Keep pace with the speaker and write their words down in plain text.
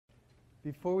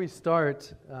Before we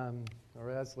start, or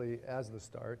as the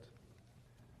start,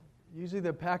 usually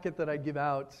the packet that I give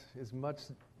out is much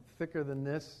thicker than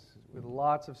this, with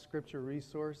lots of scripture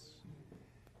resource.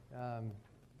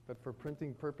 But for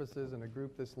printing purposes and a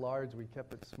group this large, we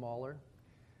kept it smaller.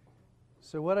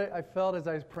 So what I felt as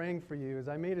I was praying for you is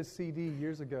I made a CD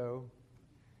years ago.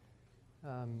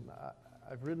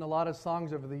 I've written a lot of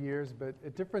songs over the years, but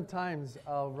at different times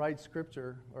I'll write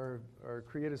scripture or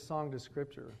create a song to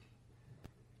scripture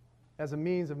as a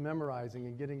means of memorizing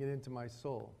and getting it into my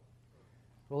soul.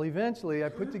 Well, eventually I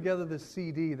put together this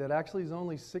CD that actually is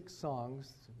only 6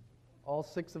 songs. All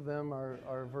 6 of them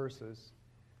are verses.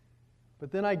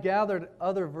 But then I gathered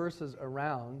other verses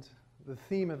around the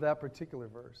theme of that particular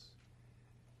verse,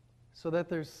 so that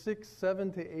there's 6,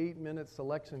 7 to 8 minute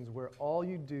selections where all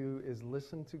you do is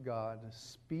listen to God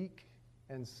speak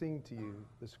and sing to you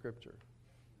the scripture.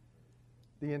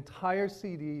 The entire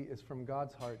CD is from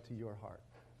God's heart to your heart.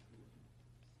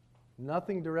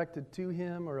 Nothing directed to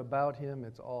Him or about Him.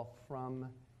 It's all from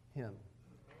Him.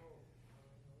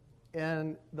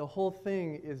 And the whole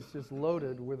thing is just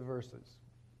loaded with verses.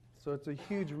 So it's a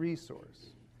huge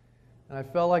resource. And I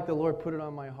felt like the Lord put it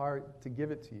on my heart to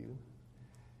give it to you.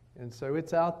 And so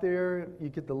it's out there. You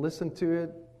get to listen to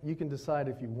it. You can decide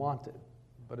if you want it,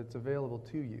 but it's available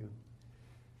to you.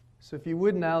 So if you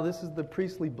would now, this is the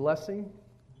priestly blessing.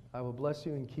 I will bless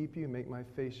you and keep you, make my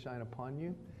face shine upon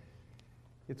you.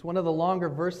 It's one of the longer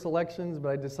verse selections, but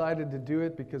I decided to do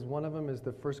it because one of them is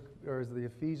the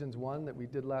Ephesians 1 that we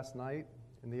did last night,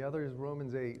 and the other is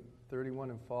Romans 8, 31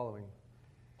 and following.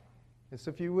 And so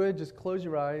if you would, just close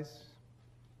your eyes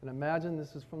and imagine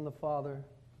this is from the Father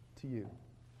to you.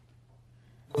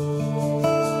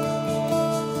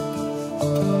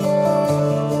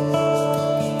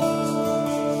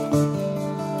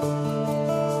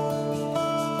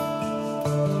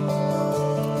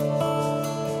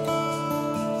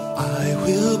 I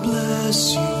will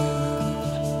bless you,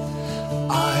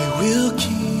 I will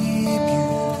keep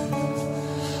you,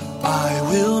 I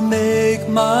will make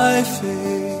my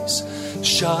face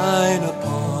shine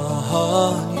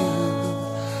upon you.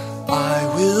 I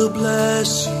will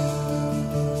bless you,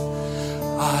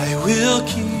 I will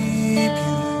keep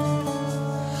you,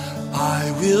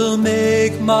 I will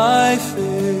make my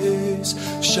face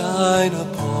shine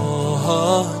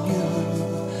upon you,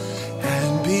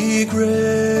 and be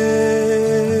gracious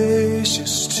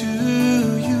to you.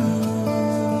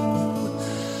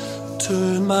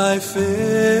 Turn my face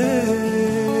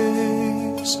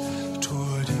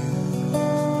toward you,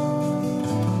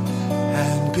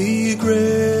 and be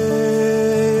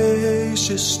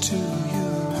gracious to you.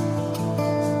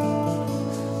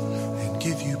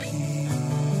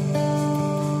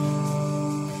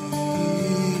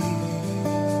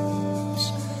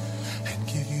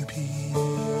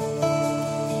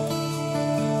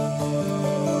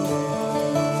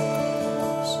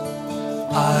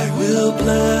 I will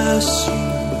bless you,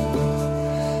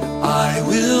 I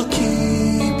will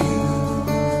keep you,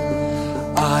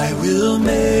 I will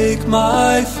make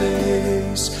my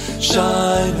face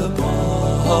shine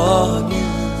upon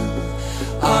you.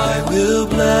 I will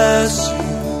bless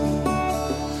you,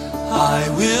 I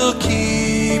will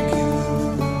keep you,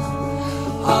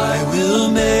 I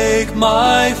will make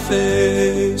my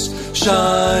face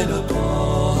shine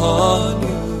upon you,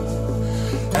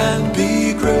 and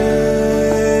be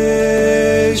gracious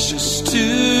to you.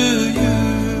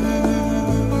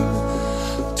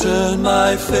 Turn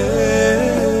my face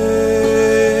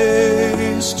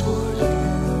toward you,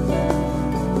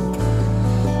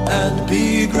 and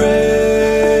be gracious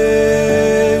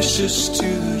to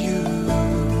you,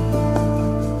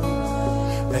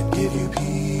 and give you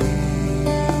peace,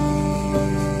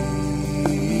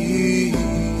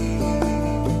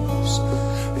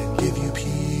 and give you peace.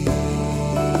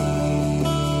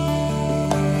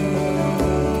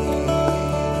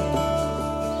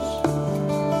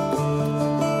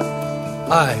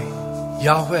 I,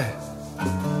 Yahweh,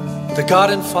 the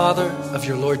God and Father of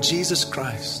your Lord Jesus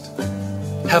Christ,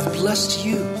 have blessed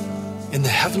you in the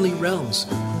heavenly realms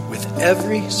with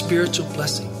every spiritual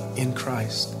blessing in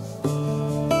Christ.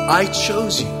 I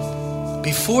chose you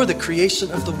before the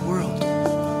creation of the world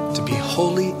to be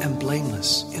holy and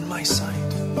blameless in my sight.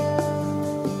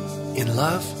 In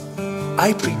love,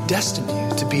 I predestined you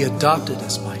to be adopted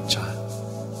as my child,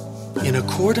 in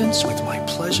accordance with my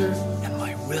pleasure and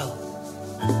my will,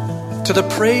 to the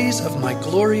praise of my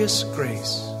glorious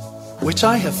grace, which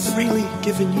I have freely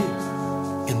given you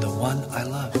in the one I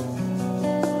love.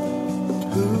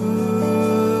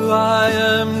 Ooh, I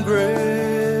am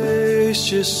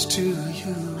gracious to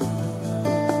you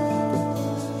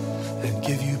and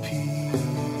give you peace.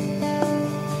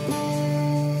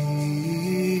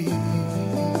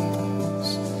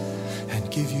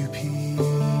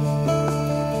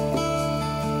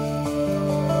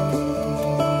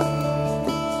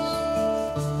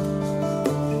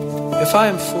 If I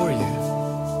am for you,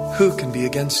 who can be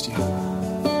against you?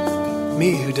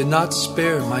 Me who did not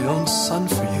spare my own son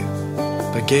for you,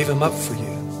 but gave him up for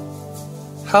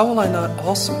you. How will I not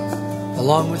also,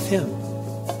 along with him,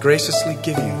 graciously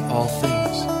give you all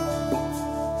things?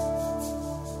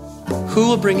 Who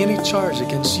will bring any charge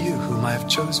against you whom I have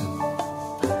chosen?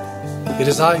 It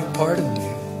is I who pardoned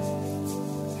you.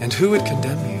 And who would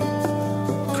condemn you?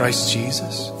 Christ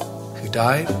Jesus, who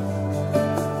died?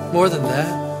 More than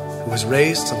that, who was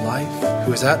raised to life,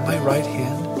 who is at my right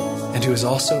hand, and who is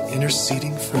also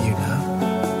interceding for you now?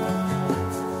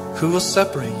 Who will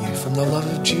separate you from the love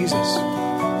of Jesus?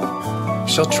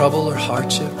 Shall trouble or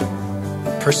hardship,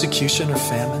 persecution or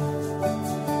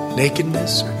famine,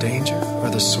 nakedness or danger or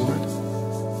the sword?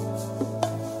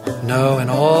 No, in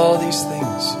all these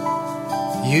things,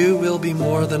 you will be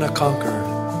more than a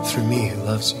conqueror through me who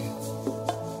loves you.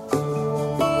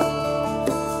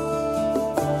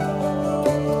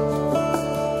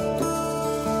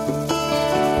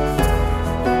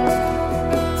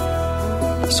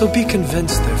 So be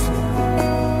convinced, therefore,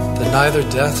 that neither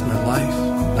death nor life,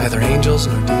 neither angels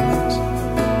nor demons,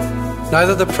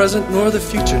 neither the present nor the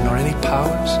future nor any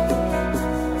powers,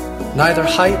 neither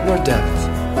height nor depth,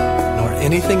 nor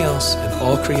anything else in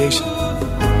all creation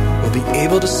will be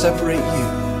able to separate you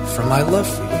from my love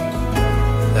for you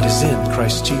that is in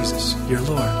Christ Jesus, your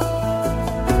Lord.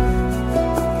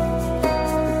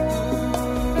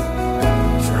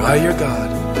 For I, your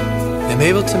God, am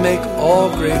able to make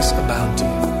all grace abound to you,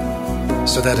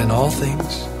 so that in all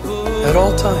things, at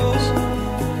all times,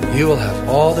 you will have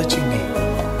all that you need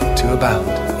to abound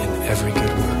in every good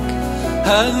work.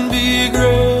 And be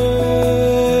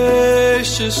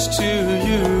gracious to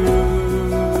you,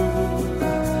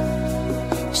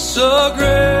 so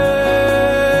gracious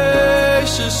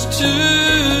to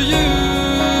you.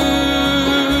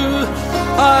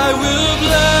 I will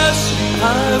bless you, I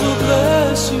will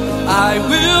bless you, I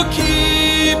will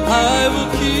keep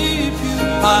you,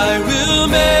 I will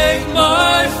make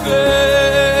my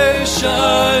face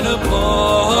shine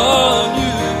upon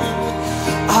you.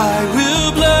 I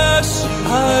will bless you,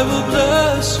 I will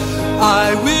bless you,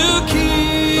 I will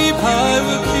keep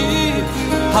you,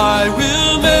 I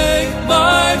will make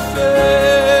my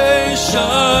face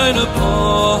shine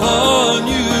upon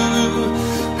you,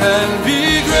 and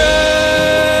be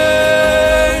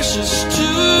gracious to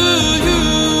you.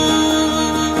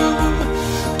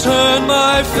 Turn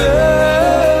my face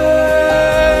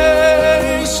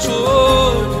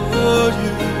toward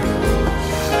you,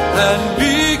 and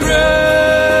be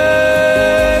gracious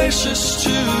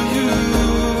to you,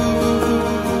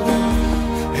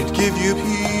 and give you peace.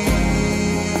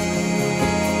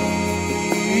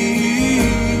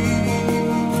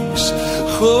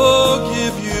 Oh,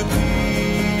 give you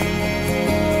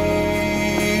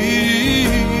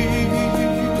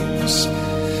peace,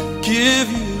 give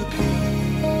you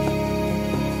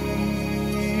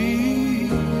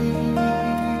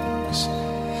peace,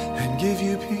 and give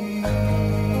you peace.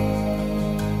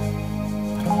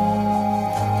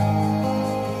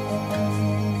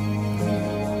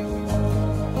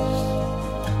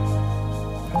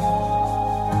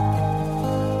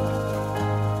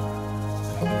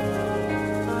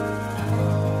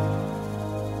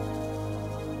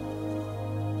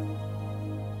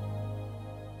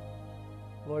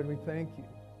 Lord, we thank you.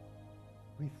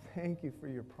 We thank you for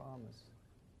your promise.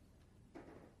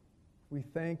 We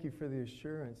thank you for the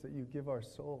assurance that you give our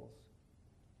souls.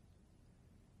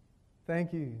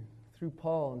 Thank you. Through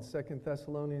Paul in 2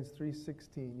 Thessalonians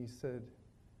 3:16, you said,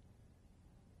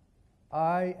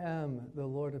 I am the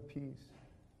Lord of peace,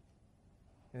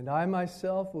 and I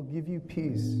myself will give you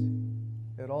peace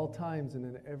at all times and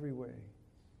in every way.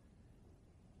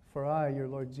 For I, your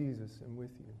Lord Jesus, am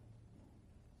with you.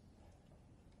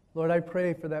 Lord, I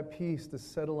pray for that peace to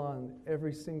settle on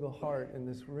every single heart in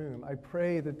this room. I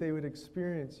pray that they would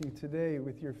experience you today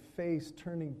with your face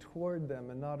turning toward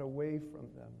them and not away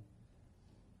from them.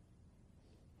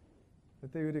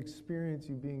 That they would experience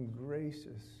you being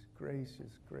gracious,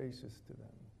 gracious, gracious to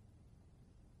them.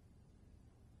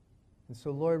 And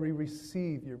so, Lord, we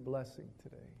receive your blessing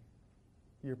today,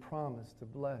 your promise to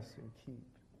bless and keep,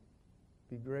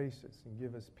 be gracious and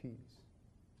give us peace.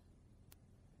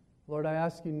 Lord, I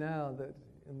ask you now that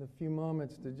in the few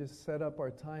moments to just set up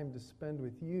our time to spend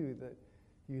with you, that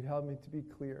you'd help me to be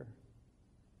clear.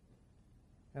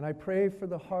 And I pray for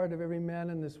the heart of every man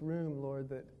in this room, Lord,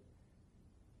 that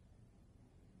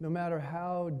no matter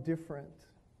how different,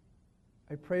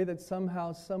 I pray that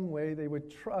somehow, some way, they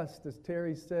would trust, as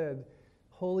Terry said,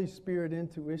 Holy Spirit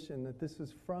intuition, that this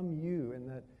is from you, and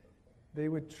that they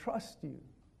would trust you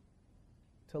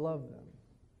to love them.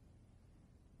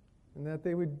 and that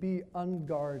they would be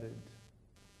unguarded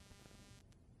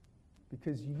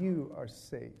because you are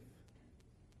safe.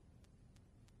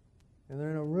 And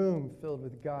they're in a room filled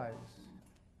with guys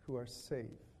who are safe.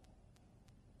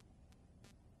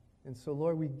 And so,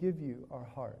 Lord, we give you our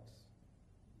hearts.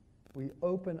 We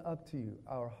open up to you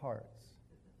our hearts.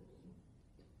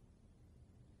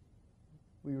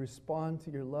 We respond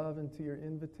to your love and to your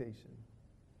invitation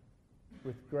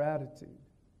with gratitude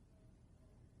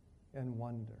and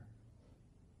wonder.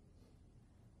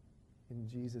 In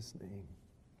Jesus' name,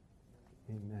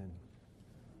 amen.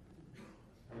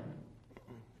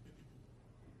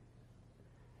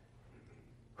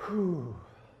 Whew.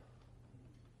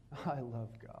 I love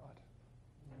God.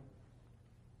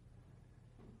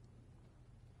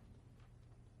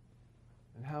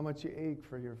 And how much you ache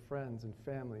for your friends and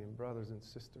family and brothers and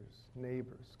sisters,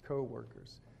 neighbors,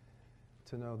 co-workers,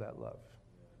 to know that love.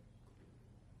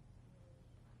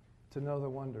 To know the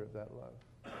wonder of that love.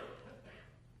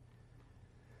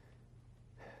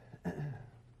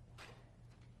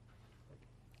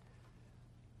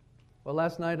 Well,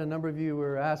 last night a number of you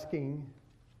were asking,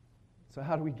 so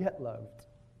how do we get loved?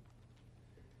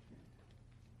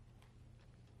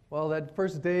 Well, that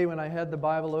first day when I had the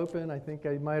Bible open, I think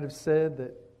I might have said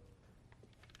that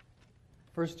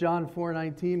 1 John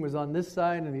 4:19 was on this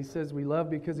side, and he says we love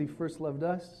because he first loved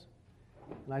us.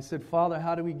 And I said, Father,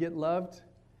 how do we get loved?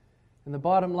 And the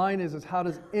bottom line is how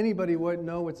does anybody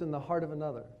know what's in the heart of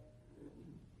another?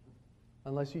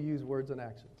 Unless you use words and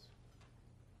actions.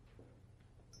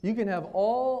 You can have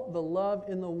all the love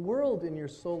in the world in your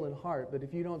soul and heart, but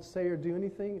if you don't say or do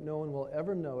anything, no one will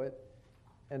ever know it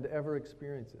and ever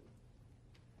experience it.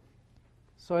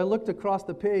 So I looked across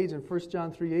the page, and 1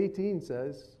 John 3:18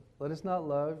 says, let us not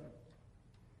love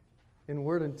in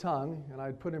word and tongue, and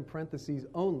I'd put in parentheses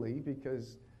only,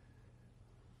 because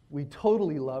we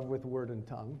totally love with word and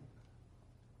tongue.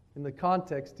 In the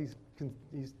context, he's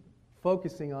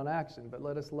focusing on action, but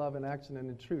let us love in action and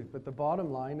in truth. But the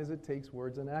bottom line is it takes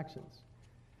words and actions.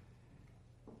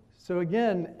 So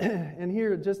again, and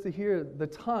here, just to hear the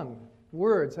tongue,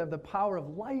 words have the power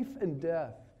of life and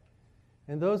death.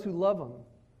 And those who love them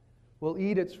will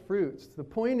eat its fruits. The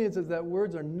point is that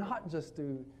words are not just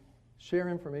to share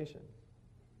information.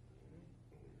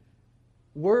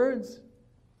 Words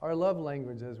are love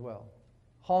language as well.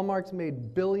 Hallmark's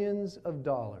made billions of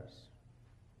dollars.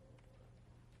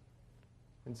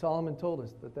 And Solomon told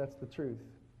us that that's the truth.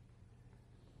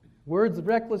 Words,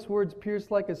 reckless words pierce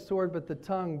like a sword, but the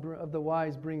tongue of the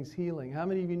wise brings healing. How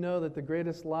many of you know that the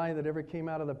greatest lie that ever came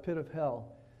out of the pit of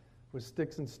hell was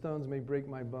sticks and stones may break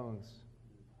my bones?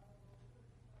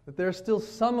 That there are still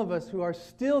some of us who are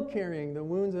still carrying the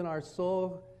wounds in our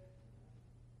soul,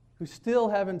 who still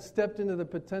haven't stepped into the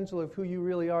potential of who you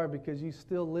really are because you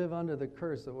still live under the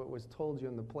curse of what was told you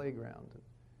in the playground,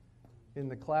 in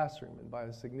the classroom, and by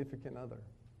a significant other.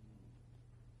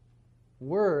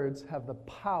 Words have the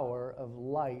power of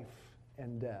life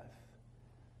and death.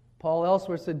 Paul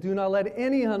elsewhere said, do not let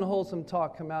any unwholesome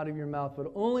talk come out of your mouth,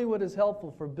 but only what is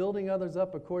helpful for building others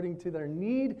up according to their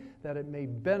need, that it may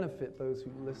benefit those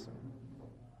who listen.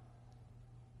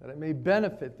 That it may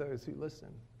benefit those who listen.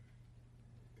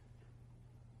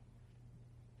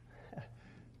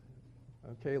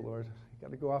 Okay, Lord, I've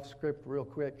got to go off script real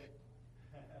quick.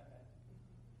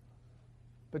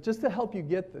 But just to help you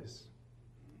get this,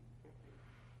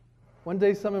 one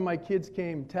day some of my kids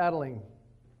came tattling.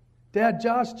 Dad,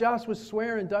 Josh was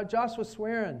swearing. Josh was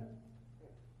swearing.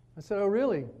 I said, oh,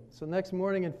 really? So next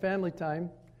morning in family time,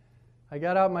 I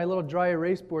got out my little dry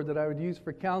erase board that I would use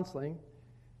for counseling.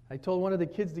 I told one of the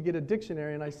kids to get a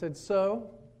dictionary, and I said,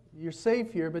 so, you're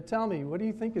safe here, but tell me, what do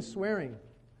you think is swearing?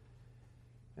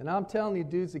 And I'm telling you,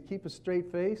 dudes, to keep a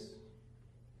straight face,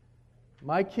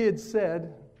 my kids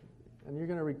said, and you're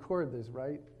going to record this,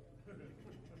 right?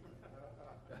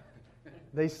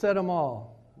 They said them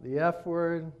all. The F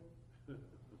word,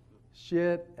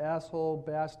 shit, asshole,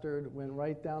 bastard, went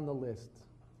right down the list.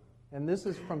 And this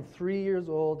is from 3 years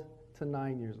old to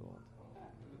 9 years old.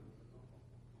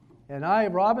 And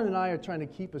Robin and I are trying to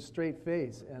keep a straight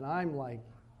face. And I'm like,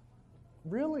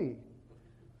 really?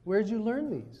 Where'd you learn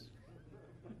these?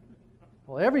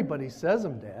 Well, everybody says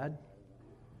them, Dad.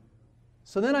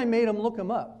 So then I made them look them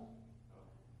up.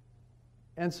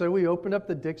 And so we opened up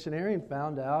the dictionary and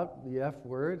found out the F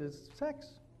word is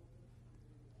sex.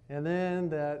 And then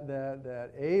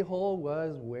that a-hole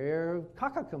was where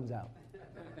caca comes out.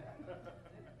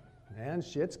 And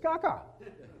shit's caca.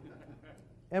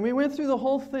 And we went through the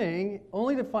whole thing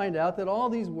only to find out that all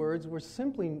these words were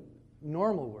simply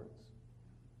normal words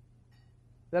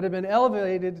that had been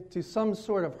elevated to some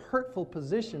sort of hurtful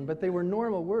position, but they were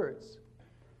normal words.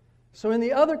 So in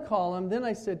the other column, then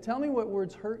I said, tell me what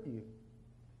words hurt you.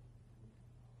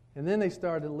 And then they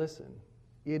started to listen.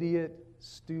 Idiot,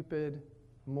 stupid,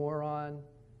 moron,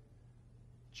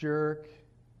 jerk,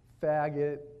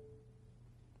 faggot,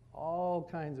 all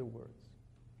kinds of words.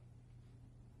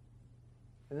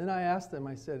 And then I asked them,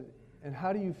 I said, and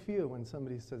how do you feel when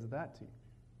somebody says that to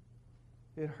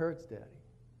you? It hurts, Daddy.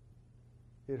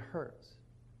 It hurts.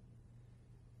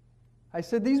 I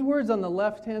said, these words on the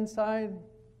left-hand side,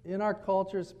 in our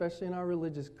culture, especially in our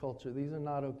religious culture, these are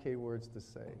not okay words to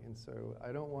say. And so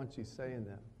I don't want you saying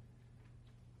them.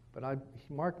 But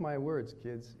mark my words,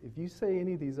 kids. If you say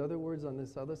any of these other words on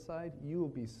this other side, you will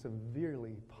be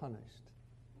severely punished.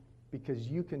 Because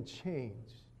you can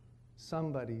change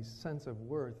somebody's sense of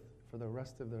worth for the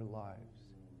rest of their lives.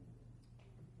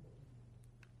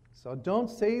 So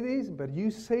don't say these, but you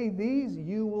say these,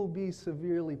 you will be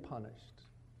severely punished.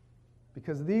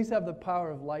 Because these have the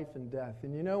power of life and death.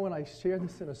 And you know, when I shared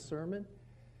this in a sermon,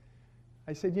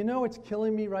 I said, you know what's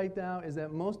killing me right now is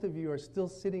that most of you are still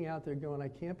sitting out there going, I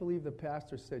can't believe the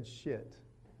pastor said shit.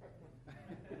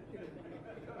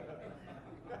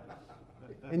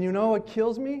 And you know what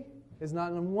kills me? Is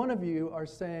not one of you are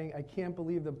saying, I can't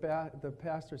believe the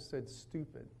pastor said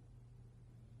stupid.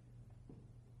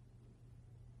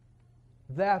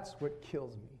 That's what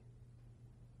kills me.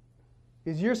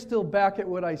 Is you're still back at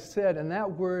what I said, and that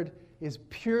word is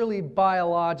purely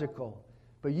biological.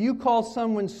 But you call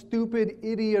someone stupid,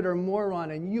 idiot, or moron,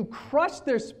 and you crush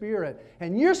their spirit,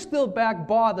 and you're still back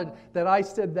bothered that I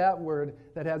said that word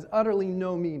that has utterly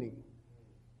no meaning.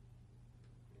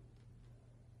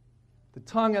 The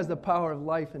tongue has the power of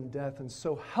life and death, and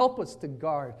so help us to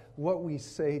guard what we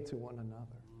say to one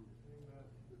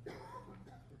another.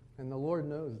 And the Lord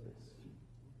knows this.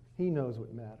 He knows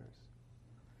what matters.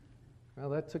 Well,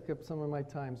 that took up some of my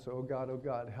time, so oh God,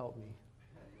 help me.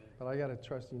 But I got to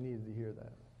trust you needed to hear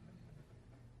that.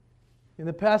 In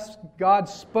the past, God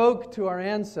spoke to our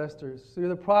ancestors through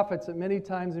the prophets at many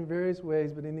times in various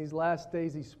ways, but in these last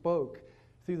days He spoke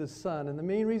through the Son. And the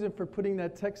main reason for putting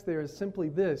that text there is simply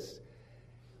this,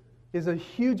 is a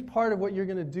huge part of what you're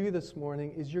going to do this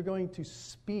morning is you're going to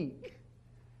speak.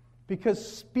 Because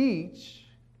speech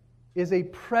is a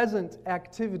present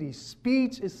activity.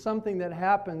 Speech is something that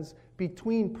happens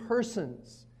between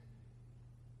persons.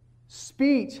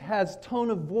 Speech has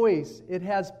tone of voice. It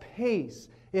has pace.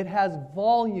 It has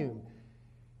volume.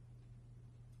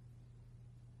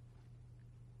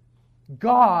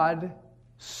 God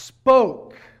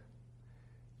spoke.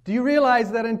 Do you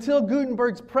realize that until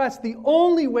Gutenberg's press, the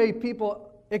only way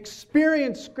people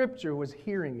experienced Scripture was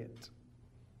hearing it?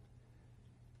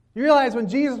 You realize when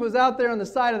Jesus was out there on the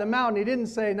side of the mountain, He didn't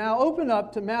say, now open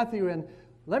up to Matthew and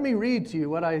let me read to you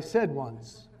what I said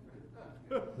once.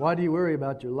 Why do you worry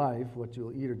about your life, what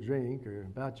you'll eat or drink, or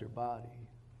about your body?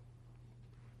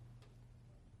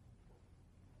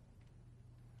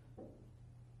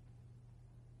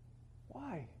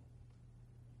 Why?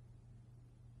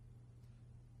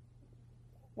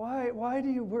 Why do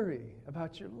you worry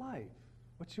about your life,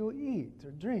 what you will eat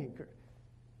or drink, or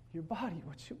your body,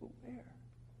 what you will wear?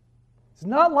 Is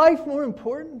not life more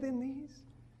important than these?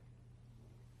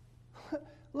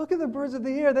 Look at the birds of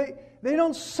the air. They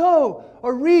don't sow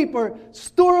or reap or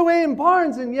store away in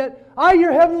barns, and yet I,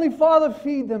 your heavenly Father,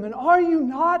 feed them. And are you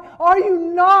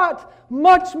not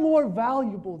much more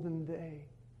valuable than they?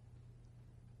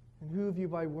 And who of you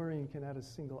by worrying can add a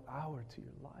single hour to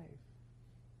your life?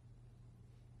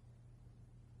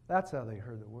 That's how they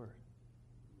heard the word.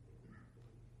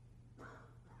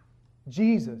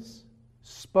 Jesus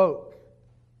spoke.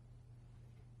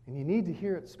 And you need to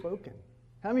hear it spoken.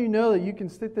 How many of you know that you can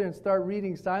sit there and start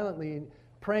reading silently and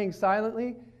praying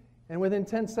silently, and within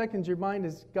 10 seconds your mind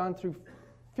has gone through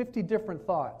 50 different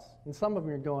thoughts, and some of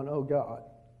them are going, oh God.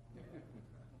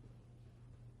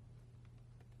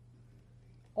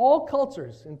 All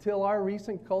cultures, until our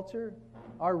recent culture,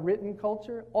 our written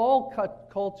culture, all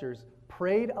cultures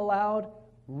prayed aloud,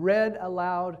 read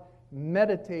aloud,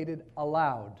 meditated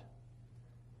aloud.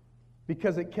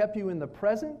 Because it kept you in the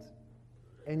present,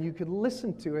 and you could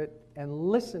listen to it, and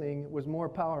listening was more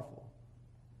powerful.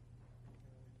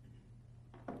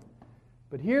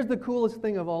 But here's the coolest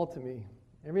thing of all to me.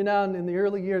 Every now and in the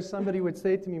early years, somebody would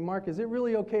say to me, Mark, is it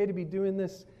really okay to be doing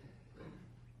this?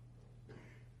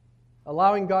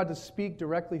 Allowing God to speak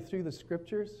directly through the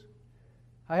Scriptures?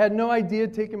 I had no idea,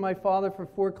 taking my father for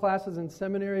 4 classes in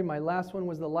seminary, my last one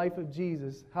was the life of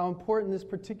Jesus, how important this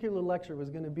particular lecture was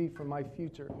going to be for my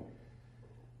future.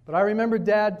 But I remember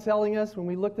Dad telling us when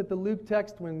we looked at the Luke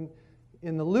text, when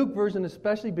in the Luke version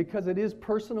especially, because it is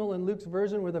personal in Luke's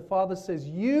version, where the Father says,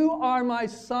 you are my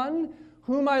Son,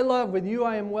 whom I love, with you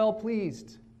I am well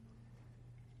pleased.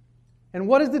 And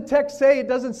what does the text say? It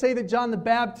doesn't say that John the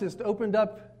Baptist opened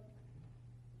up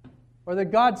or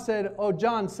that God said, oh,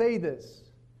 John, say this.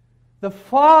 The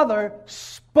Father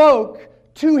spoke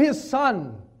to His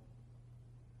Son.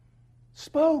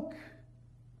 Spoke.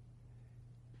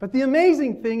 But the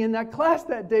amazing thing in that class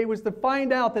that day was to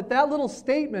find out that that little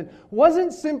statement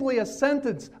wasn't simply a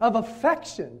sentence of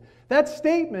affection. That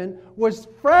statement was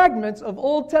fragments of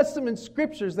Old Testament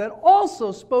scriptures that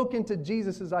also spoke into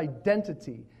Jesus'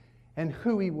 identity and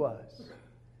who He was.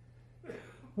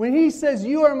 When He says,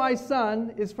 you are my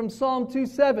son, is from Psalm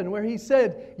 2:7, where He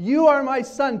said, you are my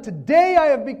son, today I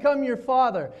have become your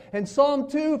father. And Psalm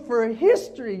 2, for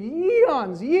history,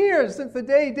 eons, years since the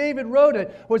day David wrote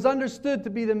it, was understood to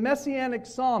be the messianic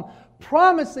psalm,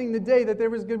 promising the day that there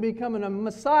was going to become a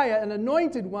Messiah, an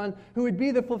anointed one, who would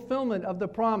be the fulfillment of the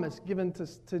promise given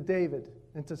to David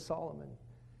and to Solomon.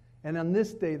 And on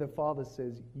this day, the Father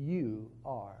says, you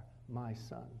are my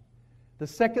son. The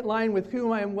second line, with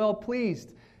whom I am well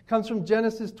pleased, comes from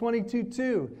Genesis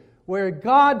 22:2, where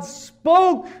God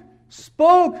spoke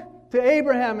to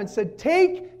Abraham and said,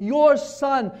 take your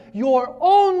son, your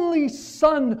only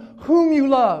son, whom you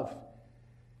love.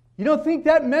 You don't think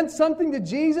that meant something to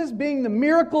Jesus, being the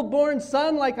miracle-born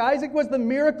son, like Isaac was the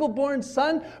miracle-born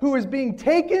son who was being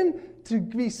taken to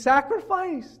be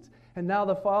sacrificed? And now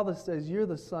the Father says, you're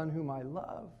the son whom I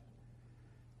love.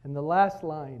 And the last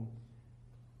line,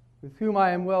 with whom I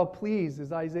am well pleased,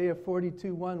 is Isaiah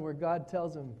 42:1, where God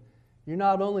tells him, you're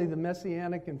not only the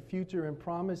messianic and future and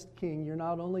promised king, you're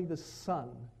not only the son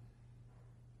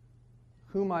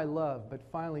whom I love, but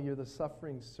finally you're the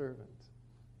suffering servant,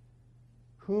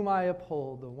 whom I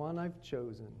uphold, the one I've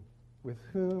chosen, with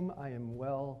whom I am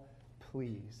well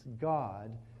pleased.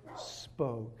 God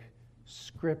spoke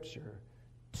Scripture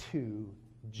to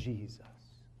Jesus.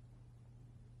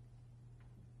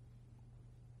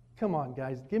 Come on,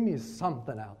 guys, give me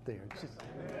something out there.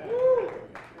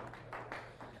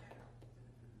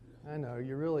 I know,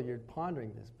 you're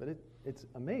pondering this, but it's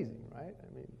amazing, right?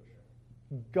 I mean,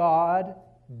 God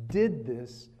did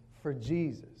this for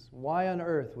Jesus. Why on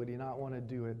earth would He not want to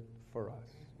do it for us?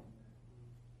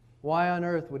 Why on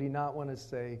earth would He not want to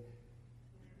say,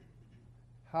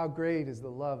 how great is the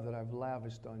love that I've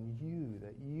lavished on you,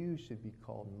 that you should be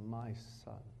called my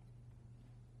son,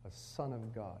 a son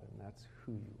of God, and that's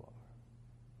who you are.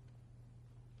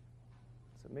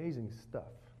 It's amazing stuff.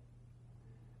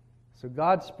 So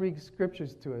God speaks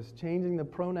scriptures to us, changing the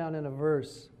pronoun in a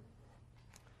verse,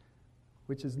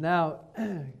 which is now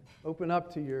open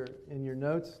up to in your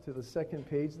notes to the second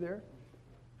page there.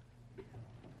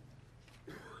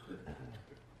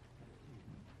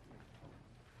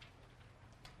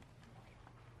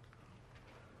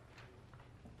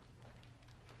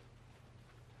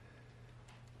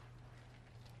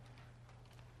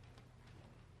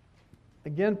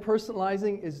 Again,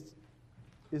 personalizing is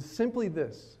simply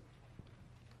this.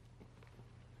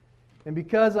 And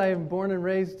because I am born and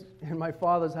raised in my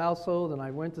father's household and I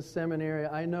went to seminary,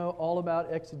 I know all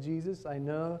about exegesis. I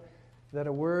know that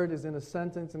a word is in a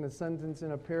sentence, and a sentence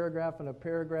in a paragraph, and a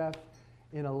paragraph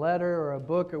in a letter or a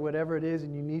book or whatever it is,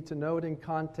 and you need to know it in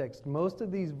context. Most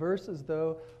of these verses,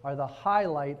 though, are the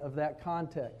highlight of that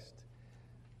context.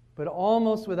 But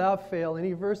almost without fail,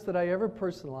 any verse that I ever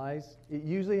personalize, it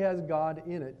usually has God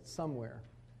in it somewhere.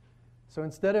 So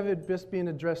instead of it just being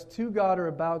addressed to God or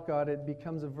about God, it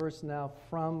becomes a verse now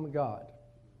from God.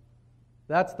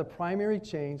 That's the primary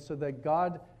change, so that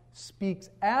God speaks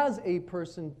as a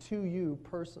person to you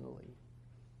personally.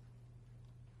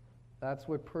 That's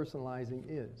what personalizing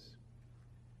is.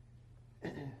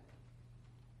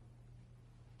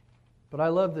 But I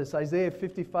love this. Isaiah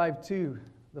 55:2.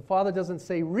 The Father doesn't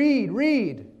say, read,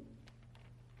 read.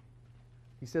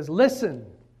 He says, listen.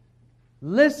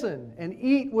 Listen and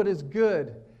eat what is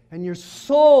good, and your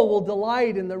soul will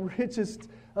delight in the richest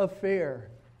of fare.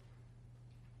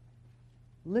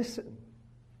 Listen,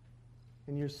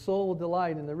 and your soul will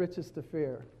delight in the richest of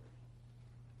fare.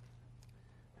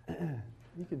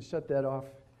 You can shut that off,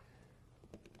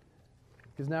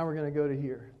 because now we're going to go to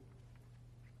here.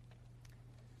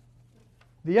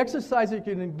 The exercise that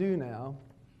you're going to do now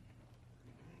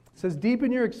says,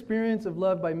 deepen your experience of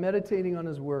love by meditating on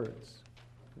His words.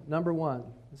 Number 1.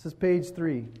 This is page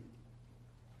 3.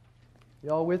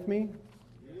 Y'all with me?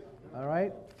 All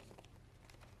right.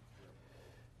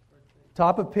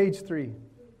 Top of page 3.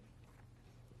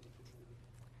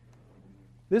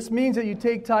 This means that you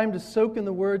take time to soak in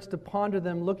the words, to ponder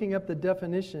them. Looking up the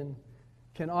definition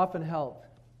can often help.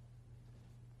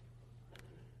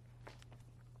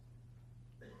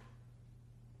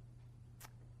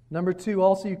 Number 2,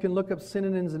 also you can look up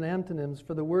synonyms and antonyms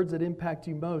for the words that impact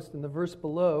you most. In the verse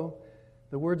below,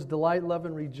 the words delight, love,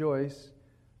 and rejoice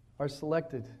are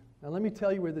selected. Now let me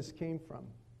tell you where this came from.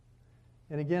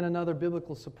 And again, another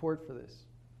biblical support for this.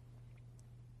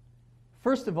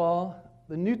 First of all,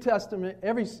 the New Testament,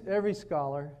 every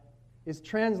scholar is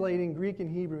translating Greek and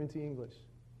Hebrew into English.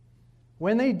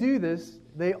 When they do this,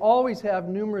 they always have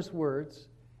numerous words,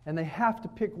 and they have to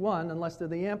pick one unless they're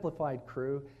the Amplified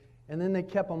crew, and then they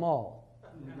kept them all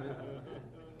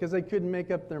because they couldn't make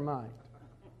up their mind.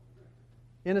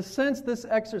 In a sense, this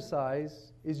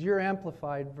exercise is your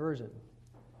Amplified version.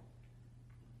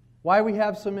 Why we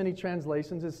have so many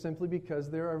translations is simply because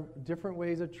there are different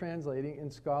ways of translating,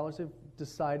 and scholars have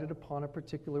decided upon a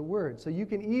particular word. So you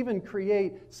can even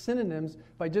create synonyms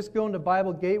by just going to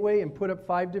Bible Gateway and put up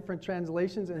 5 different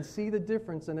translations and see the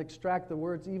difference and extract the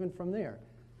words even from there.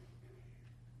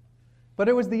 But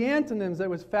it was the antonyms that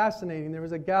was fascinating. There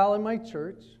was a gal in my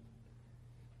church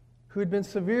who had been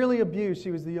severely abused.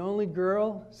 She was the only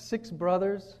girl, 6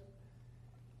 brothers.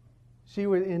 She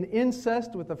was in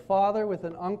incest with a father, with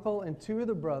an uncle, and 2 of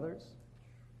the brothers.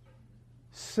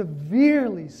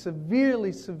 Severely,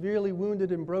 severely, severely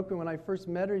wounded and broken. When I first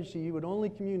met her, she would only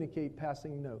communicate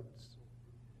passing notes.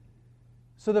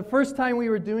 So the first time we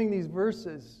were doing these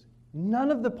verses, none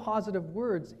of the positive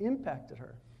words impacted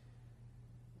her.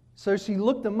 So she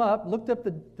looked them up, looked up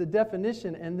the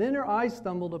definition, and then her eyes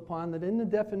stumbled upon that in the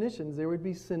definitions there would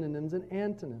be synonyms and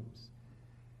antonyms.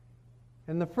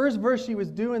 And the first verse she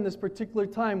was doing this particular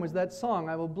time was that song,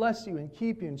 I will bless you and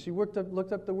keep you. And she looked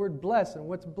up the word bless and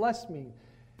what's bless mean.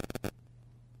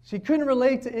 She couldn't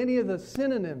relate to any of the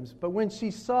synonyms, but when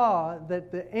she saw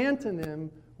that the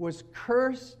antonym was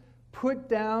curse, put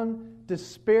down,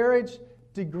 disparage,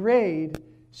 degrade,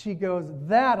 she goes,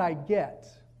 that I get.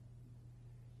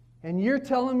 And you're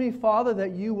telling me, Father,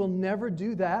 that you will never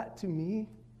do that to me?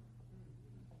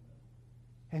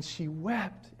 And she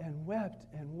wept and wept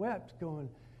and wept, going,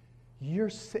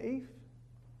 you're safe?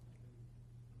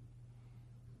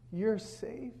 You're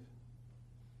safe?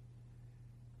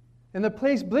 And the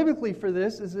place biblically for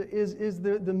this is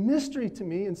the mystery to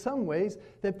me in some ways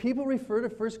that people refer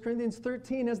to 1 Corinthians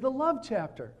 13 as the love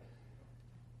chapter.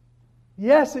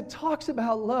 Yes, it talks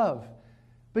about love.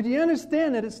 But you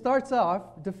understand that it starts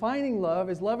off defining love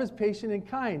as love is patient and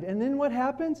kind. And then what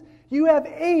happens? You have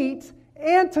 8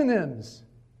 antonyms.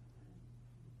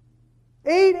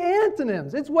 8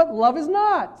 antonyms. It's what love is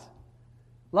not.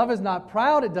 Love is not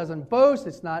proud. It doesn't boast.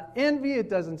 It's not envy. It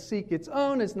doesn't seek its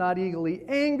own. It's not eagerly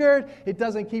angered. It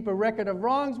doesn't keep a record of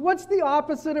wrongs. What's the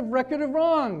opposite of record of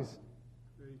wrongs?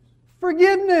 Grace.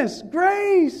 Forgiveness.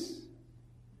 Grace.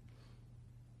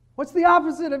 What's the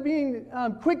opposite of being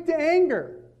quick to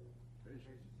anger?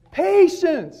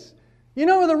 Patience. You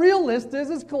know where the real list is?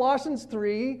 It's Colossians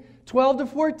 3, 12 to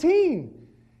 14.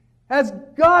 As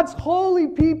God's holy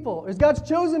people, as God's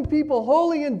chosen people,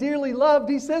 holy and dearly loved,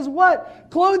 He says what?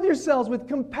 Clothe yourselves with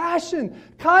compassion,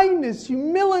 kindness,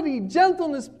 humility,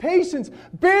 gentleness, patience.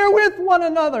 Bear with one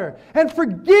another and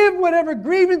forgive whatever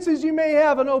grievances you may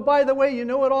have. And oh, by the way, you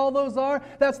know what all those are?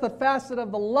 That's the facet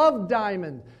of the love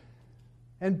diamond.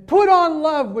 And put on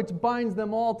love, which binds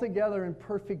them all together in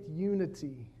perfect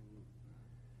unity.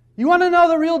 You want to know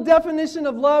the real definition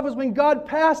of love is when God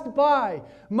passed by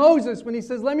Moses, when He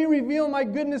says, let me reveal my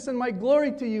goodness and my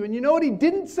glory to you. And you know what He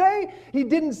didn't say? He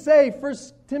didn't say 1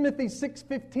 Timothy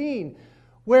 6:15,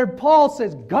 where Paul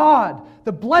says, God,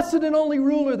 the blessed and only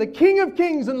ruler, the King of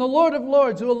kings and the Lord of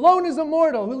lords, who alone is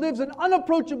immortal, who lives in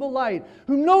unapproachable light,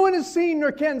 whom no one has seen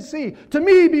nor can see, to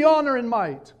me be honor and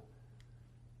might.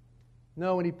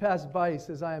 No, when He passed by, He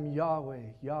says, I am Yahweh,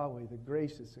 Yahweh, the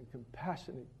gracious and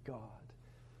compassionate God,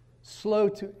 slow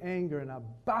to anger and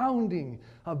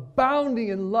abounding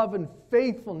in love and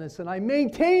faithfulness. And I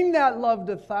maintain that love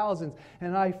to thousands.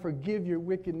 And I forgive your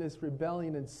wickedness,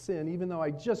 rebellion, and sin, even though I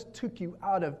just took you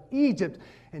out of Egypt.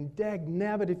 And dag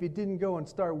nabbit if you didn't go and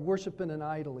start worshiping an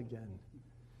idol again.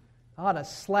 I ought to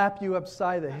slap you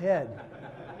upside the head.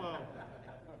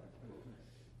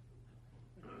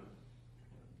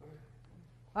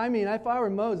 I mean, if I were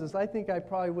Moses, I think I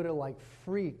probably would have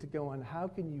freaked going, how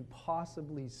can you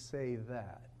possibly say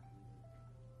that?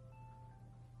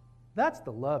 That's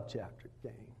the love chapter,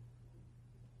 gang.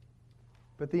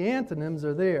 But the antonyms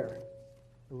are there.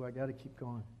 Oh, I got to keep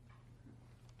going.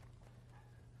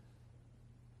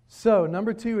 So,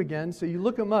 number 2 again. So you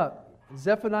look them up.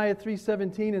 Zephaniah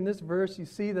 3:17, in this verse, you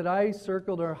see that I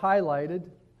circled or highlighted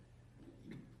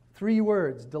 3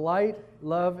 words: delight,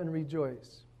 love, and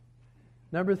rejoice.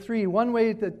 Number 3, one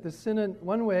way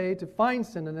to find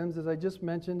synonyms, as I just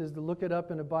mentioned, is to look it up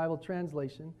in a Bible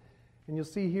translation. And you'll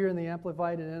see here in the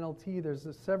Amplified and NLT, there's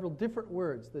several different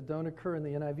words that don't occur in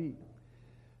the NIV.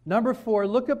 Number 4,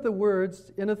 look up the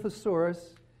words in a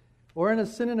thesaurus or in a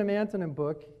synonym-antonym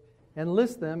book and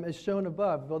list them as shown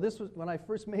above. Well, this was when I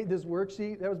first made this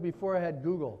worksheet. That was before I had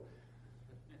Google.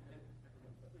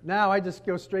 Now I just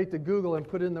go straight to Google and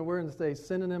put in the word and say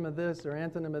synonym of this or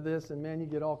antonym of this, and man, you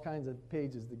get all kinds of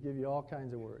pages that give you all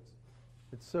kinds of words.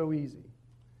 It's so easy.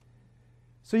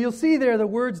 So you'll see there the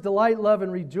words delight, love,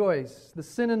 and rejoice. The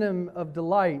synonym of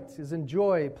delight is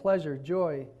enjoy, pleasure,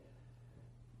 joy.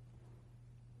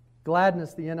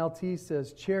 Gladness, the NLT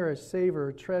says, cherish,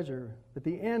 savor, treasure. But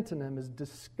the antonym is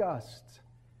disgust,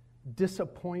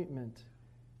 disappointment,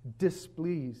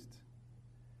 displeased.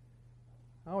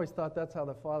 I always thought that's how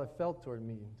the Father felt toward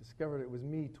me. Discovered it was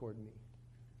me toward me.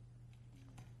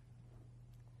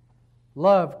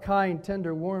 Love, kind,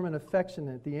 tender, warm, and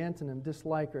affectionate. The antonym,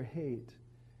 dislike or hate.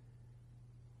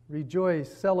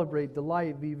 Rejoice, celebrate,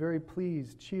 delight, be very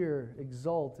pleased, cheer,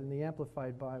 exult in the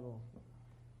Amplified Bible.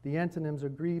 The antonyms are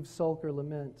grieve, sulk, or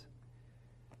lament.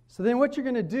 So then what you're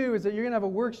going to do is that you're going to have a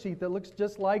worksheet that looks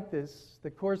just like this,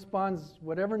 that corresponds,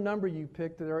 whatever number you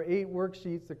picked. There are 8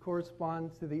 worksheets that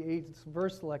correspond to the 8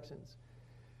 verse selections.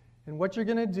 And what you're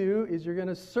going to do is you're going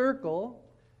to circle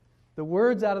the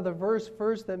words out of the verse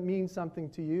first that mean something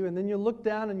to you, and then you'll look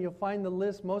down and you'll find the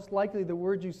list. Most likely the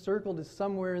word you circled is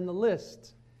somewhere in the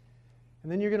list.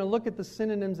 And then you're going to look at the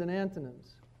synonyms and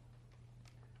antonyms.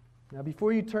 Now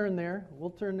before you turn there,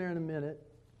 we'll turn there in a minute.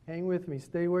 Hang with me.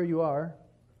 Stay where you are.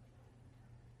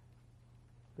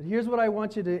 But here's what I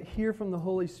want you to hear from the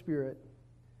Holy Spirit.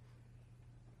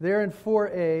 There in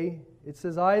 4a, it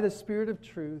says, I, the Spirit of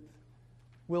truth,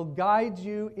 will guide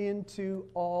you into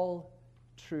all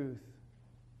truth.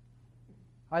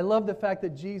 I love the fact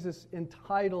that Jesus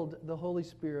entitled the Holy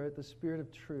Spirit the Spirit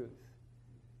of truth,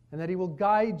 and that He will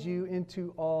guide you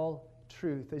into all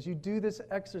truth. As you do this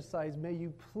exercise, may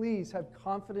you please have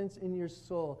confidence in your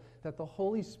soul that the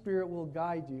Holy Spirit will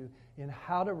guide you in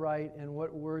how to write and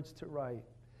what words to write.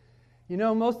 You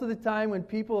know, most of the time when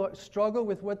people struggle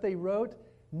with what they wrote,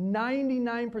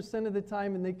 99% of the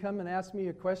time when they come and ask me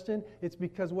a question, it's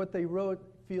because what they wrote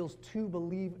feels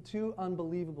too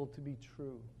unbelievable to be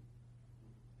true.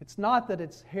 It's not that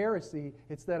it's heresy,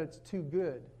 it's that it's too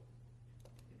good.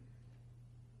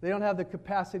 They don't have the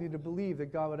capacity to believe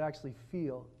that God would actually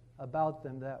feel about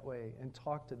them that way and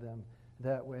talk to them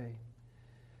that way.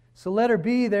 So letter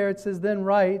B there, it says, then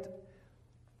write.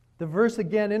 The verse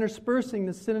again, interspersing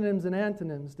the synonyms and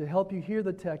antonyms to help you hear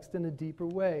the text in a deeper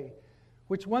way.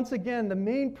 Which once again, the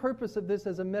main purpose of this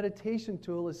as a meditation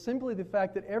tool is simply the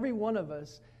fact that every one of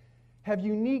us have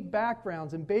unique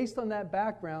backgrounds. And based on that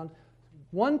background,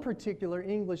 one particular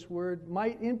English word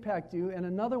might impact you and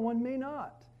another one may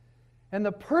not. And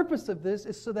the purpose of this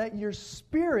is so that your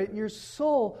spirit, your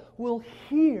soul, will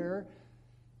hear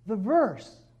the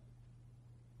verse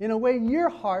in a way your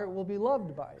heart will be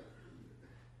loved by it.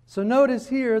 So notice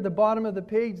here, the bottom of the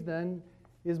page then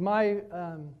is my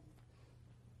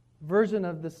version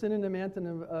of the synonym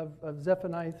antonym of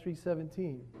Zephaniah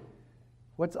 3:17.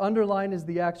 What's underlined is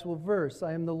the actual verse.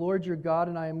 I am the Lord your God,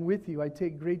 and I am with you. I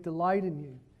take great delight in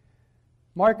you.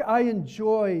 Mark, I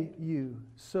enjoy you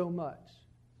so much.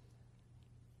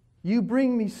 You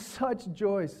bring me such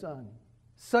joy, son,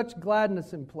 such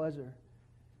gladness and pleasure.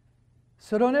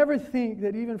 So don't ever think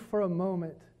that even for a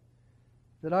moment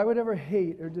that I would ever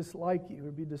hate or dislike you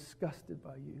or be disgusted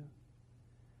by you.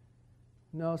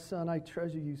 No, son, I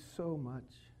treasure you so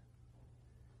much.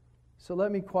 So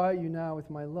let me quiet you now with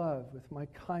my love, with my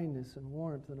kindness and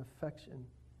warmth and affection.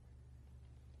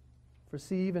 For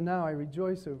see, even now I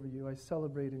rejoice over you. I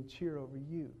celebrate and cheer over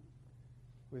you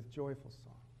with joyful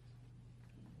songs.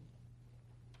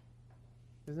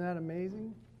 Isn't that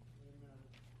amazing?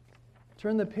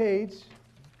 Turn the page,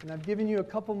 and I've given you a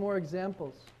couple more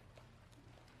examples.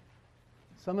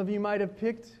 Some of you might have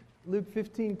picked Luke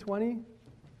 15:20,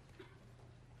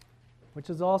 which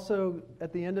is also,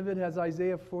 at the end of it, has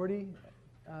Isaiah 40.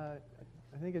 I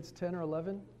think it's 10 or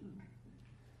 11.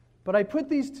 But I put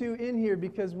these two in here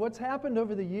because what's happened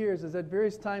over the years is at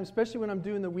various times, especially when I'm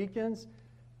doing the weekends,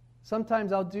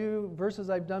 sometimes I'll do verses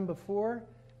I've done before,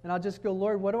 and I'll just go,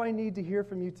 Lord, what do I need to hear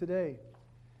from you today?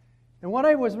 And what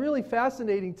was really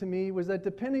fascinating to me was that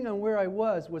depending on where I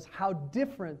was how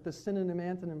different the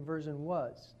synonym-antonym version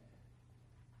was,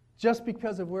 just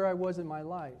because of where I was in my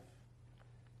life.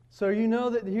 So you know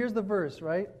that here's the verse,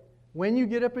 right? When you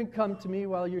get up and come to me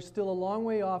while you're still a long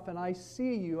way off and I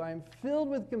see you, I am filled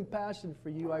with compassion for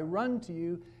you. I run to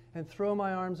you and throw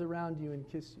my arms around you and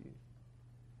kiss you.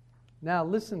 Now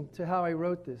listen to how I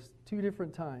wrote this 2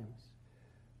 different times.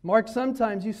 Mark,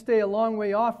 sometimes you stay a long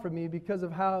way off from me because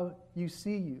of how you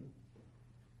see you.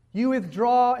 You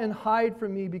withdraw and hide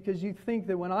from me because you think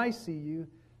that when I see you,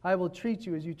 I will treat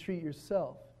you as you treat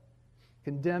yourself,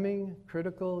 condemning,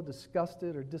 critical,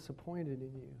 disgusted, or disappointed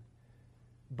in you.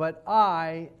 But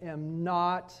I am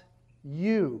not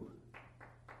you.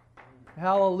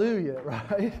 Hallelujah,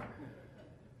 right?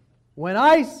 When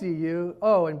I see you,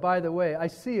 oh, and by the way, I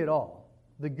see it all.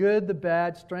 The good, the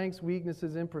bad, strengths,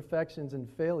 weaknesses, imperfections, and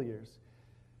failures.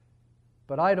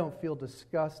 But I don't feel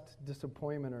disgust,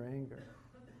 disappointment, or anger.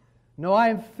 No, I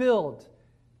am filled.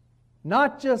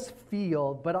 Not just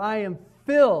feel, but I am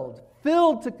filled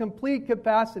to complete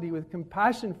capacity with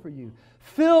compassion for you,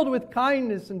 filled with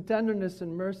kindness and tenderness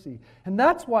and mercy. And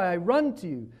that's why I run to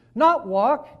you. Not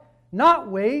walk, not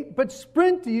wait, but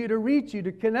sprint to you, to reach you,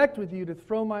 to connect with you, to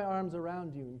throw my arms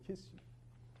around you and kiss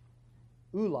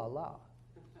you. Ooh la la.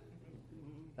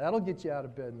 That'll get you out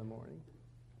of bed in the morning.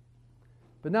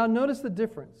 But now notice the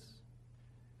difference.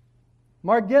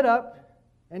 Mark, get up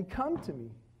and come to me.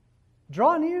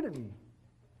 Draw near to me.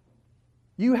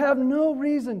 You have no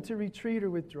reason to retreat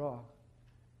or withdraw.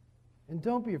 And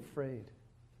don't be afraid.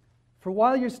 For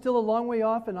while you're still a long way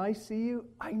off and I see you,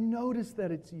 I notice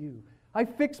that it's you. I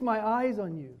fix my eyes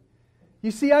on you.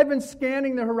 You see, I've been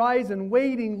scanning the horizon,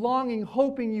 waiting, longing,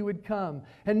 hoping you would come.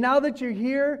 And now that you're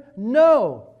here,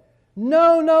 know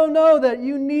that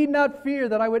you need not fear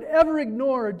that I would ever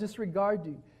ignore or disregard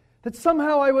you, that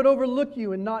somehow I would overlook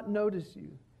you and not notice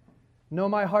you. No,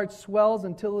 my heart swells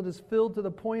until it is filled to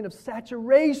the point of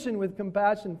saturation with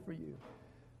compassion for you.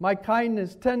 My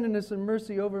kindness, tenderness, and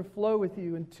mercy overflow with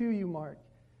you and to you, Mark.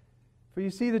 For you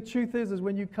see, the truth is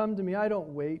when you come to me, I don't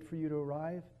wait for you to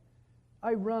arrive.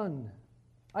 I run.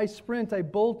 I sprint. I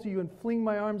bolt to you and fling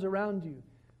my arms around you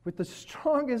with the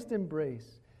strongest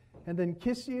embrace, and then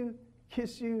kiss you,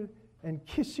 and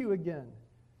kiss you again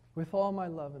with all my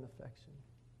love and affection.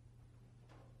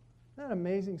 Isn't that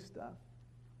amazing stuff?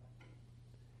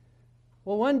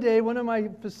 Well, one day, one of my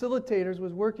facilitators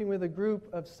was working with a group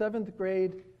of 7th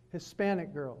grade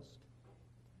Hispanic girls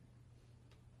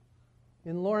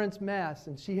in Lawrence, Mass.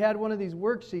 And she had one of these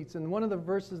worksheets, and one of the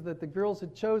verses that the girls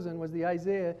had chosen was the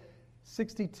Isaiah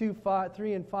 62,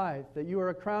 3 and 5, that you are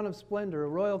a crown of splendor, a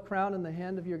royal crown in the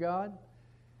hand of your God.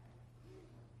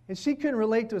 And she couldn't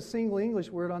relate to a single English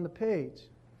word on the page.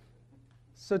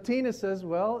 So Tina says,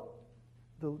 well,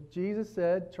 Jesus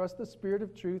said, trust the Spirit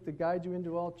of truth to guide you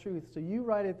into all truth. So you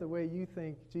write it the way you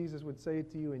think Jesus would say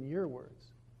it to you in your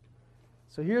words.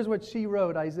 So here's what she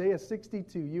wrote, Isaiah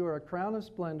 62. You are a crown of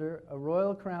splendor, a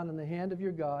royal crown in the hand of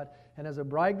your God, and as a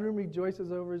bridegroom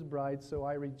rejoices over his bride, so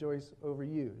I rejoice over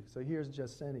you. So here's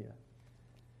Jasenia.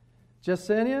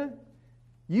 Jasenia,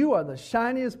 you are the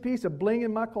shiniest piece of bling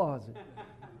in my closet.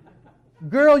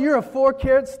 Girl, you're a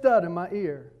 4-carat stud in my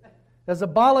ear. As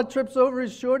Abala trips over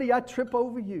his shorty, I trip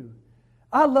over you.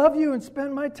 I love you and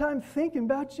spend my time thinking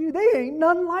about you. They ain't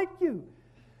none like you.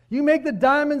 You make the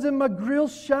diamonds in my grill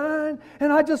shine,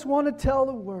 and I just want to tell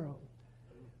the world.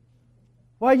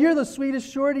 Why, you're the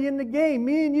sweetest shorty in the game.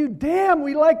 Me and you, damn,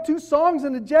 we like 2 songs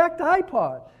and a jacked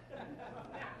iPod.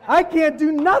 I can't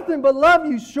do nothing but love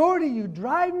you, shorty. You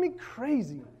drive me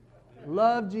crazy.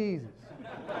 Love Jesus.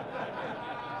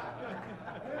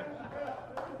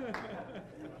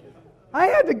 I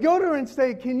had to go to her and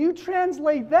say, can you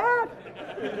translate that?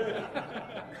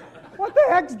 What the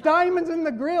heck's diamonds in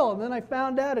the grill? And then I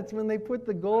found out it's when they put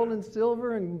the gold and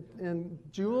silver and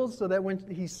jewels so that when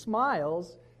he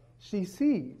smiles, she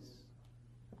sees.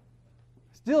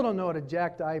 Still don't know what a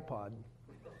jacked iPod.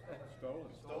 Stolen.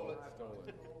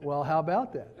 Well, how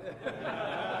about that?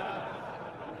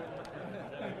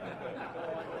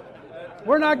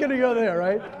 We're not going to go there,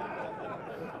 right?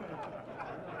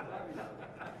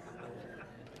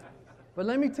 But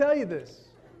let me tell you this.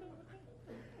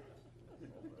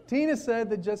 Tina said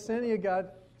that Jasenia got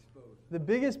the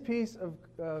biggest piece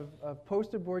of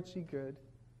poster board she could,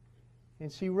 and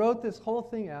she wrote this whole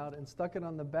thing out and stuck it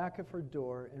on the back of her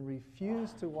door and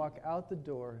refused to walk out the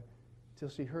door till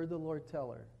she heard the Lord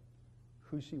tell her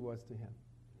who she was to him.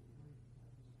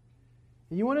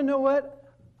 And you want to know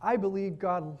what? I believe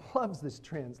God loves this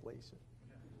translation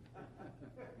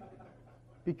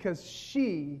because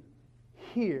she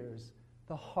hears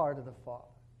the heart of the Father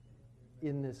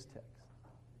in this text.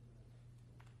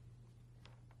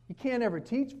 You can't ever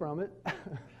teach from it.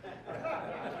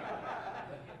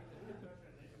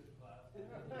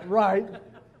 Right.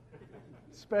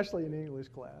 Especially in English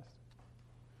class.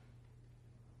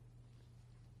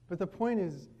 But the point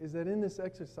is that in this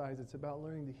exercise, it's about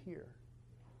learning to hear.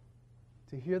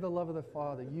 To hear the love of the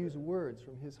Father, use words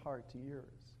from his heart to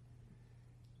yours.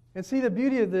 And see, the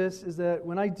beauty of this is that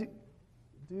when I do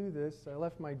this, I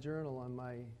left my journal on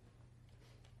my...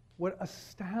 What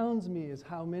astounds me is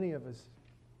how many of us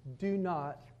do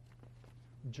not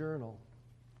journal.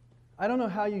 I don't know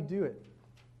how you do it,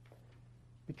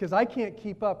 because I can't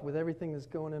keep up with everything that's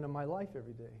going into my life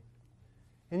every day.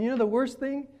 And you know the worst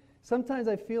thing? Sometimes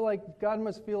I feel like God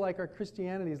must feel like our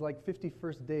Christianity is like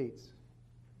 51st dates.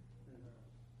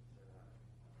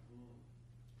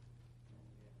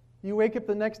 You wake up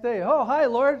the next day, oh, hi,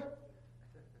 Lord.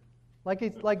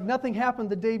 Like nothing happened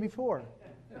the day before.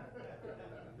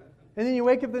 And then you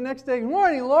wake up the next day, good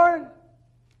morning, Lord.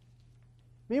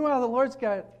 Meanwhile, the Lord's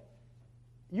got,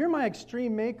 you're my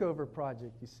extreme makeover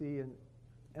project, you see,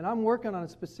 and I'm working on a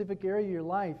specific area of your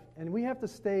life, and we have to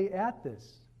stay at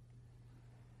this.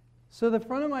 So the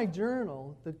front of my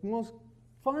journal, the most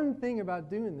fun thing about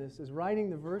doing this is writing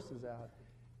the verses out,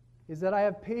 is that I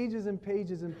have pages and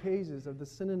pages and pages of the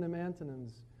synonym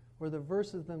antonyms or the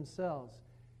verses themselves,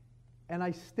 and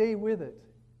I stay with it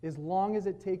as long as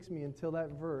it takes me until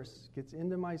that verse gets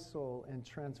into my soul and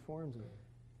transforms me.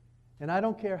 And I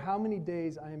don't care how many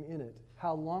days I am in it,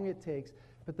 how long it takes,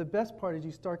 but the best part is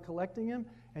you start collecting them,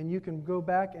 and you can go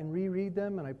back and reread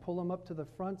them, and I pull them up to the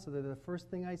front so they're the first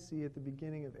thing I see at the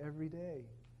beginning of every day.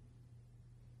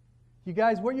 You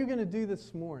guys, what you're going to do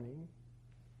this morning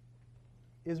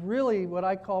is really what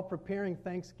I call preparing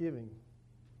Thanksgiving.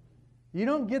 You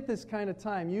don't get this kind of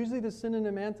time. Usually the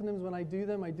synonym antonyms, when I do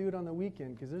them, I do it on the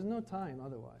weekend because there's no time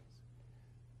otherwise.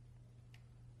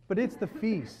 But it's the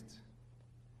feast.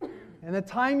 And the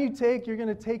time you take, you're going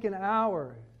to take an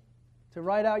hour to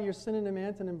write out your synonym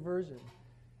antonym version.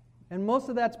 And most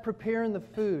of that's preparing the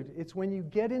food. It's when you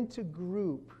get into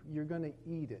group, you're going to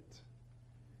eat it.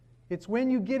 It's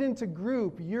when you get into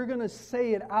group, you're going to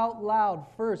say it out loud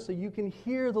first so you can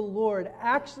hear the Lord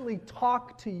actually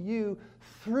talk to you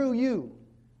through you.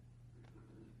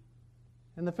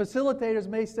 And the facilitators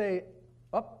may say,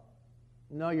 oh,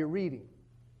 no, you're reading.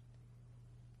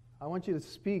 I want you to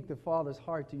speak the Father's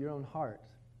heart to your own heart.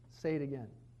 Say it again.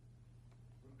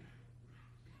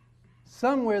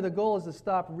 Somewhere the goal is to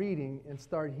stop reading and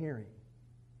start hearing.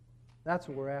 That's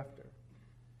what we're after.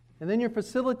 And then your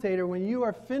facilitator, when you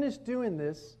are finished doing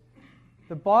this,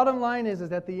 the bottom line is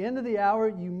at the end of the hour,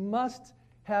 you must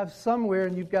have somewhere,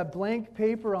 and you've got blank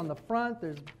paper on the front,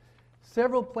 there's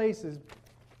several places,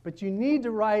 but you need to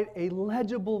write a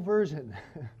legible version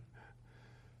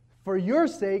for your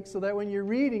sake so that when you're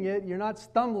reading it, you're not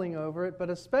stumbling over it,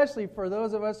 but especially for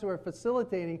those of us who are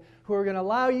facilitating, who are going to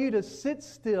allow you to sit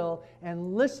still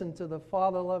and listen to the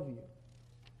Father love you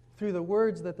through the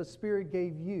words that the Spirit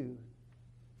gave you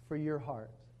for your heart.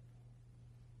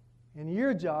 And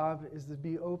your job is to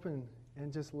be open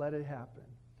and just let it happen.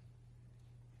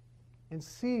 And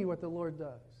see what the Lord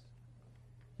does.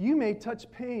 You may touch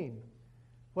pain.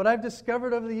 What I've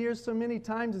discovered over the years so many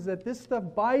times is that this stuff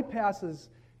bypasses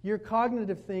your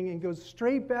cognitive thing and goes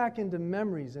straight back into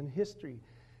memories and history.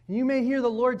 And you may hear the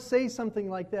Lord say something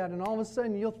like that, and all of a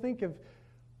sudden you'll think of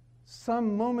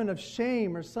some moment of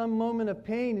shame or some moment of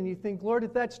pain, and you think, Lord,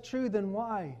 if that's true, then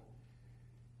why?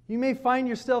 You may find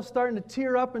yourself starting to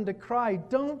tear up and to cry.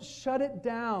 Don't shut it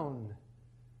down.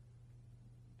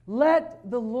 Let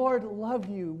the Lord love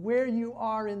you where you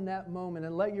are in that moment,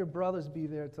 and let your brothers be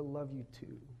there to love you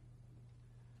too.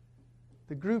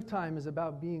 The group time is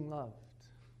about being loved.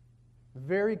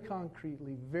 Very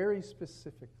concretely, very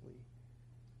specifically,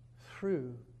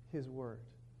 through His Word.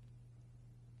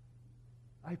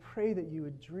 I pray that you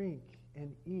would drink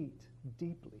and eat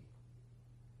deeply.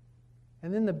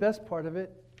 And then the best part of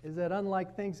it is that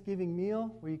unlike Thanksgiving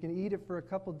meal, where you can eat it for a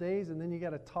couple days and then you got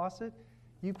to toss it,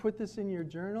 you put this in your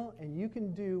journal and you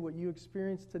can do what you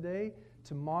experienced today,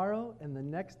 tomorrow, and the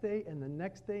next day, and the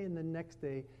next day, and the next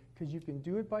day, because you can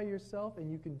do it by yourself,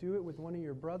 and you can do it with one of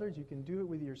your brothers, you can do it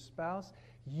with your spouse.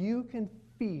 You can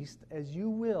feast as you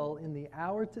will in the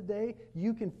hour today.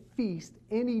 You can feast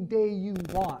any day you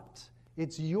want.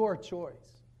 It's your choice.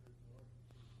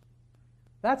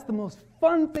 That's the most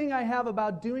fun thing I have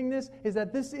about doing this, is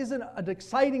that this isn't an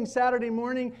exciting Saturday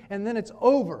morning and then it's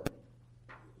over.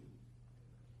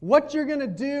 What you're going to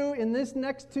do in this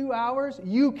next 2 hours,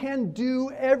 you can do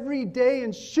every day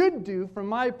and should do, from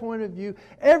my point of view,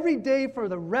 every day for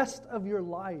the rest of your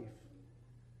life.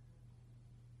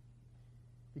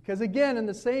 Because again, in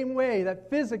the same way that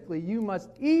physically you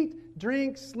must eat,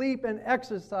 drink, sleep, and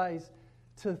exercise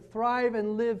to thrive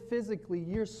and live physically,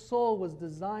 your soul was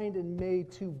designed and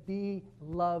made to be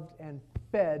loved and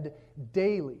fed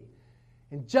daily.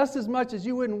 And just as much as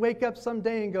you wouldn't wake up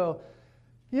someday and go,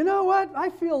 you know what? I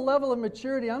feel a level of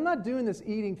maturity. I'm not doing this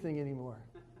eating thing anymore.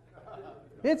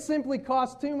 It simply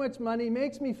costs too much money,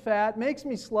 makes me fat, makes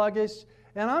me sluggish,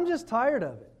 and I'm just tired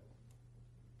of it.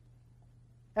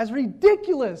 As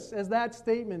ridiculous as that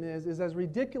statement is as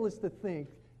ridiculous to think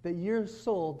that your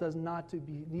soul does not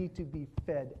need to be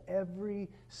fed every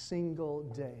single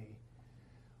day.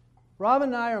 Robin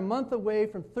and I are a month away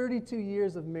from 32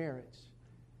 years of marriage.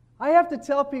 I have to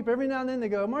tell people every now and then, they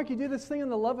go, Mark, you do this thing in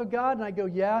the love of God? And I go,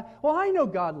 yeah. Well, I know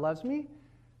God loves me.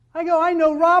 I go, I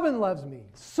know Robin loves me.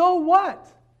 So what?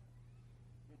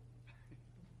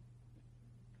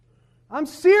 I'm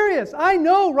serious. I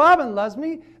know Robin loves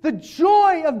me. The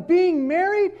joy of being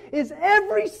married is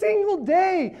every single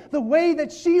day the way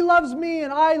that she loves me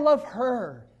and I love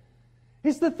her.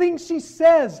 It's the things she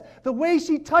says, the way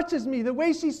she touches me, the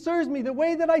way she serves me, the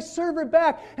way that I serve her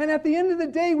back. And at the end of the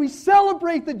day, we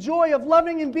celebrate the joy of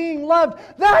loving and being loved.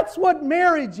 That's what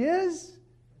marriage is.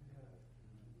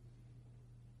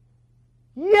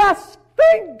 Yes,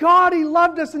 thank God He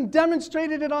loved us and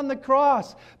demonstrated it on the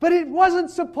cross. But it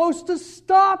wasn't supposed to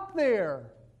stop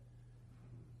there.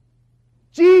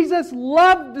 Jesus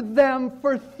loved them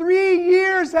for 3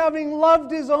 years, having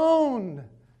loved His own.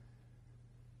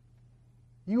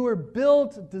 You were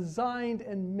built, designed,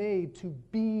 and made to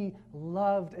be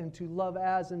loved and to love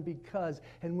as and because.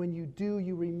 And when you do,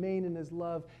 you remain in His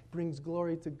love, brings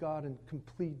glory to God and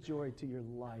complete joy to your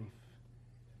life.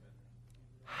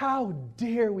 How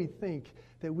dare we think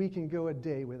that we can go a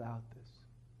day without this?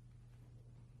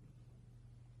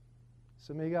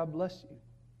 So may God bless you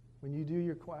when you do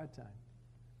your quiet time.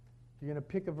 You're going to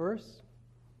pick a verse.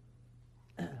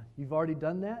 You've already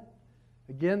done that.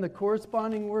 Again, the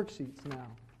corresponding worksheets now.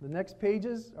 The next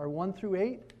pages are 1 through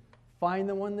 8. Find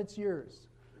the one that's yours.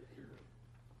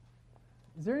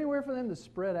 Is there anywhere for them to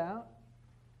spread out?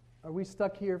 Are we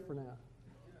stuck here for now?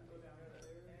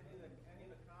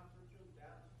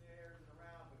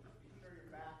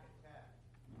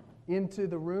 Into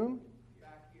the room?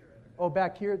 Oh,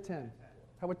 back here at 10.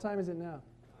 What time is it now?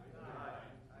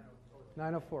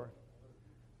 9:04.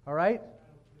 All right?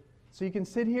 So you can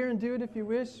sit here and do it if you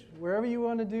wish. Wherever you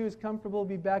want to do is comfortable.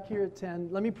 Be back here at 10.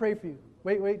 Let me pray for you.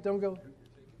 Wait, don't go.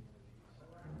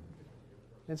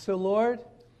 And so, Lord,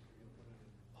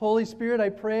 Holy Spirit, I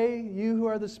pray, you who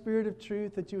are the Spirit of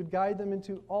truth, that you would guide them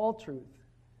into all truth.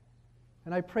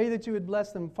 And I pray that you would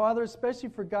bless them. Father, especially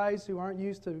for guys who aren't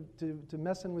used to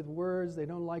messing with words, they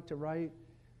don't like to write.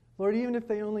 Lord, even if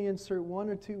they only insert 1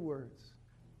 or 2 words,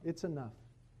 it's enough.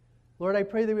 Lord, I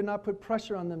pray they would not put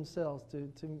pressure on themselves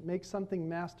to make something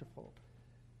masterful.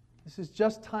 This is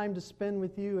just time to spend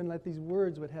with you, and let these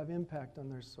words would have impact on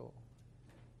their soul.